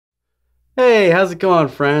Hey, how's it going,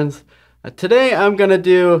 friends? Today I'm going to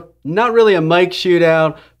do not really a mic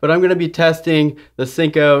shootout, but I'm going to be testing the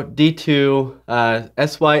SYNCO D2,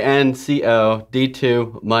 SYNCO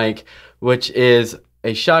D2 mic, which is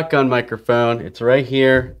a shotgun microphone. It's right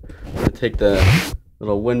here. I'm going to take the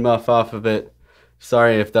little wind muff off of it.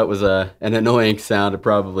 Sorry if that was an annoying sound, it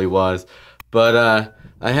probably was. But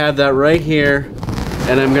I have that right here,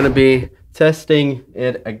 and I'm going to be testing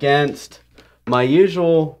it against my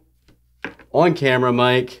usual on-camera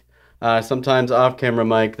mic, sometimes off-camera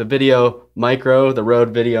mic, the Video Micro, the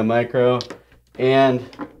Rode Video Micro, and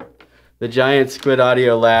the Giant Squid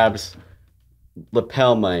Audio Labs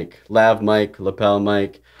lapel mic, lav mic, lapel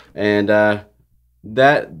mic, and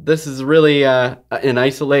this is really an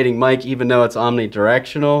isolating mic, even though it's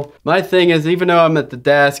omnidirectional. My thing is, even though I'm at the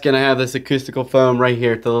desk and I have this acoustical foam right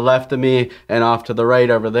here to the left of me and off to the right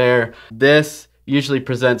over there, this usually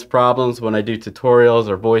presents problems when I do tutorials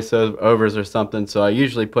or voiceovers or something, so I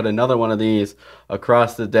usually put another one of these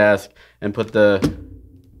across the desk and put the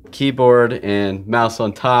keyboard and mouse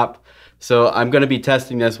on top. So I'm going to be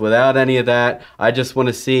testing this without any of that. I just want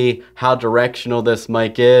to see how directional this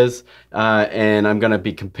mic is, and I'm going to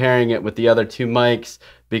be comparing it with the other two mics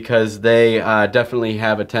because they definitely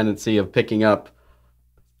have a tendency of picking up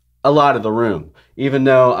a lot of the room. Even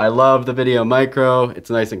though I love the Video Micro, it's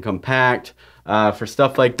nice and compact. For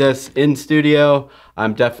stuff like this in studio,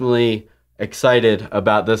 I'm definitely excited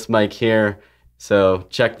about this mic here, so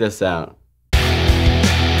check this out.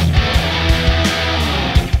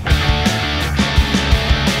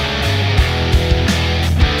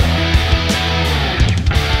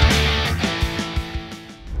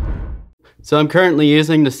 So I'm currently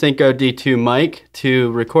using the SYNCO D2 mic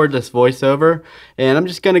to record this voiceover, and I'm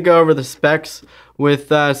just going to go over the specs with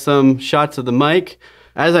some shots of the mic.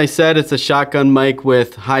 As I said, it's a shotgun mic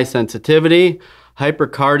with high sensitivity,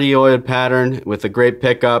 hypercardioid pattern with a great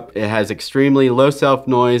pickup. It has extremely low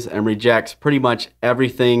self-noise and rejects pretty much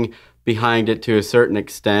everything behind it to a certain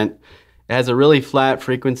extent. It has a really flat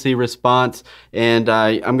frequency response, and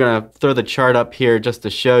I'm going to throw the chart up here just to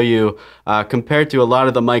show you. Compared to a lot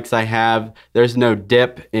of the mics I have, there's no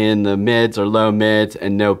dip in the mids or low mids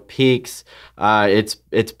and no peaks.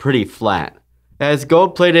 It's pretty flat. It has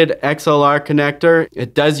gold-plated XLR connector.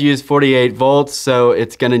 It does use 48 volts, so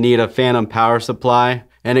it's going to need a phantom power supply.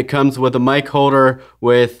 And it comes with a mic holder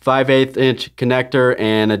with 5/8 inch connector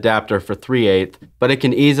and adapter for 3/8. But it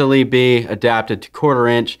can easily be adapted to 1/4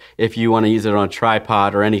 inch if you want to use it on a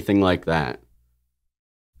tripod or anything like that.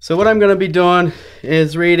 So what I'm going to be doing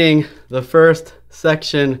is reading the first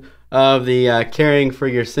section of the caring for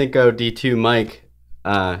your SYNCO D2 mic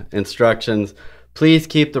instructions. Please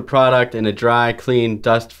keep the product in a dry, clean,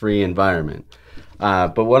 dust-free environment.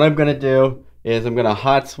 But what I'm going to do is I'm going to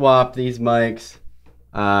hot swap these mics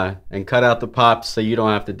and cut out the pops so you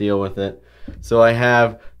don't have to deal with it. So I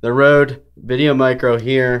have the Rode Video Micro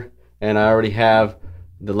here, and I already have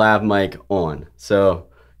the lav mic on. So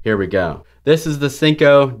here we go. This is the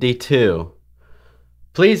SYNCO D2.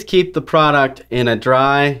 Please keep the product in a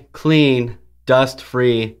dry, clean,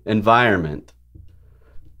 dust-free environment.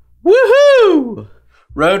 Woohoo!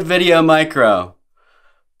 Rode Video Micro.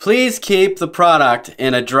 Please keep the product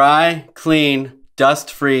in a dry, clean,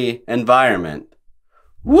 dust-free environment.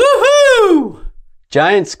 Woohoo!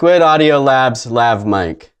 Giant Squid Audio Labs lav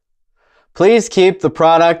mic. Please keep the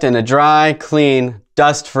product in a dry, clean,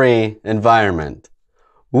 dust-free environment.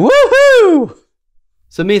 Woohoo!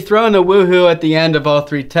 So me throwing a woohoo at the end of all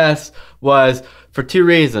three tests was for two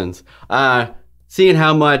reasons. Seeing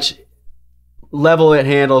how much level it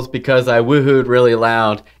handles because I woohooed really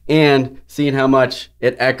loud, and seeing how much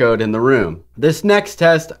it echoed in the room. This next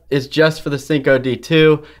test is just for the SYNCO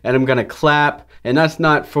D2, and I'm going to clap, and that's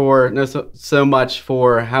not so much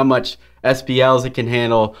for how much SPLs it can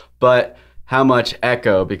handle, but how much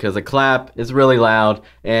echo, because a clap is really loud,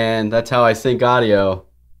 and that's how I sync audio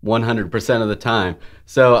 100% of the time.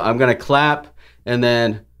 So I'm going to clap, and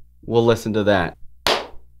then we'll listen to that.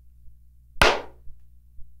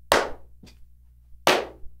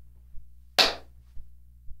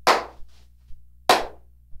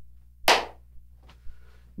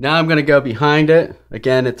 Now I'm going to go behind it.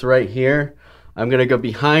 Again, it's right here. I'm going to go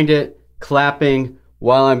behind it, clapping.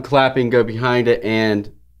 While I'm clapping, go behind it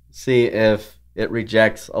and see if it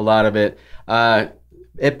rejects a lot of it.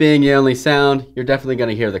 It being the only sound, you're definitely going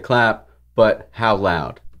to hear the clap, but how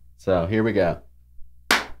loud? So here we go.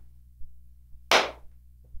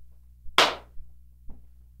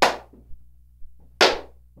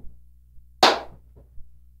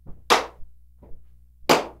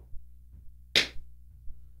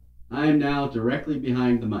 I am now directly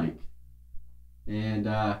behind the mic, And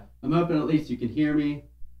I'm hoping at least you can hear me,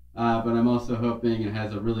 but I'm also hoping it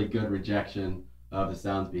has a really good rejection of the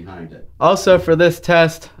sounds behind it. Also for this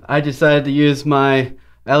test, I decided to use my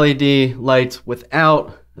LED lights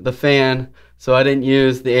without the fan, so I didn't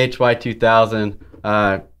use the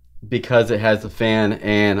HY2000 because it has the fan,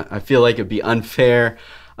 and I feel like it'd be unfair.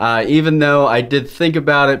 Even though I did think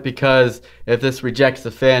about it, because if this rejects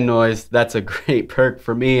the fan noise, that's a great perk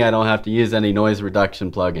for me. I don't have to use any noise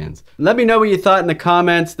reduction plugins. Let me know what you thought in the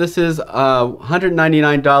comments. This is a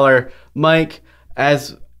 $199 mic.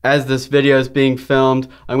 As this video is being filmed,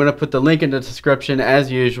 I'm going to put the link in the description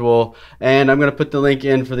as usual, and I'm going to put the link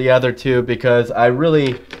in for the other two because I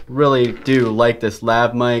really do like this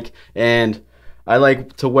lav mic, and I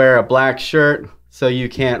like to wear a black shirt so you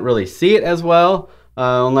can't really see it as well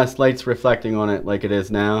unless light's reflecting on it like it is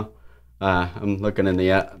now. I'm looking in the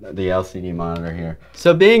LCD monitor here.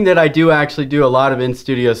 So being that I do actually do a lot of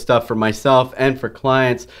in-studio stuff for myself and for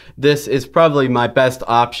clients, this is probably my best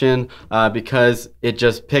option because it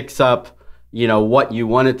just picks up, you know, what you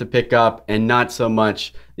want it to pick up and not so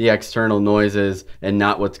much the external noises and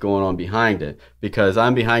not what's going on behind it. Because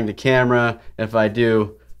I'm behind the camera, if I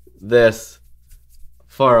do this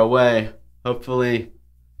far away, hopefully,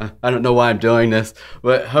 I don't know why I'm doing this,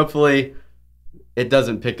 but hopefully it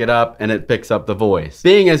doesn't pick it up and it picks up the voice.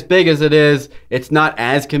 Being as big as it is, it's not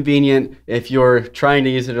as convenient if you're trying to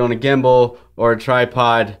use it on a gimbal or a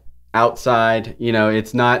tripod outside. You know,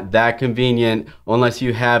 it's not that convenient unless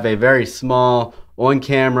you have a very small on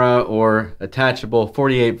camera or attachable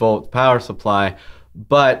 48 volt power supply.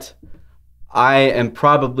 But I am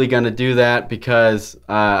probably going to do that because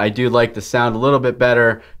I do like the sound a little bit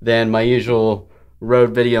better than my usual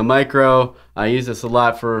Rode Video Micro. I use this a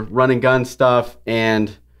lot for run and gun stuff,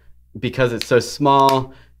 and because it's so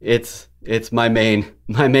small, it's my main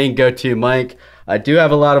go-to mic. I do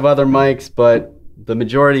have a lot of other mics, but the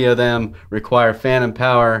majority of them require phantom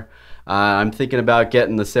power. I'm thinking about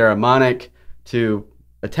getting the Saramonic to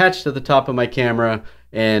attach to the top of my camera,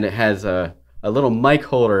 and it has a little mic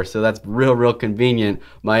holder, so that's real convenient.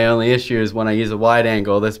 My only issue is when I use a wide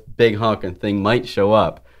angle, this big honking thing might show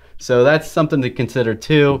up. So that's something to consider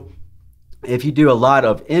too. If you do a lot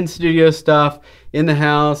of in-studio stuff in the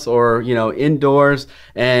house or, you know, indoors,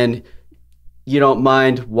 and you don't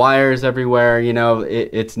mind wires everywhere, you know,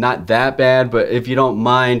 it's not that bad. But if you don't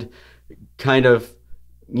mind kind of,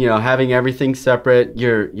 you know, having everything separate,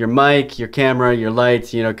 your mic, your camera, your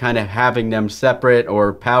lights, you know, kind of having them separate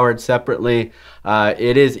or powered separately,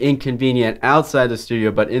 it is inconvenient outside the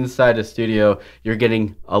studio, but inside the studio, you're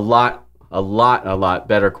getting a lot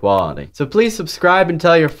better quality. So please subscribe and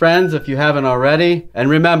tell your friends if you haven't already. And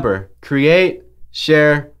remember, create,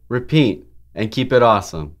 share, repeat, and keep it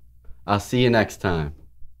awesome. I'll see you next time.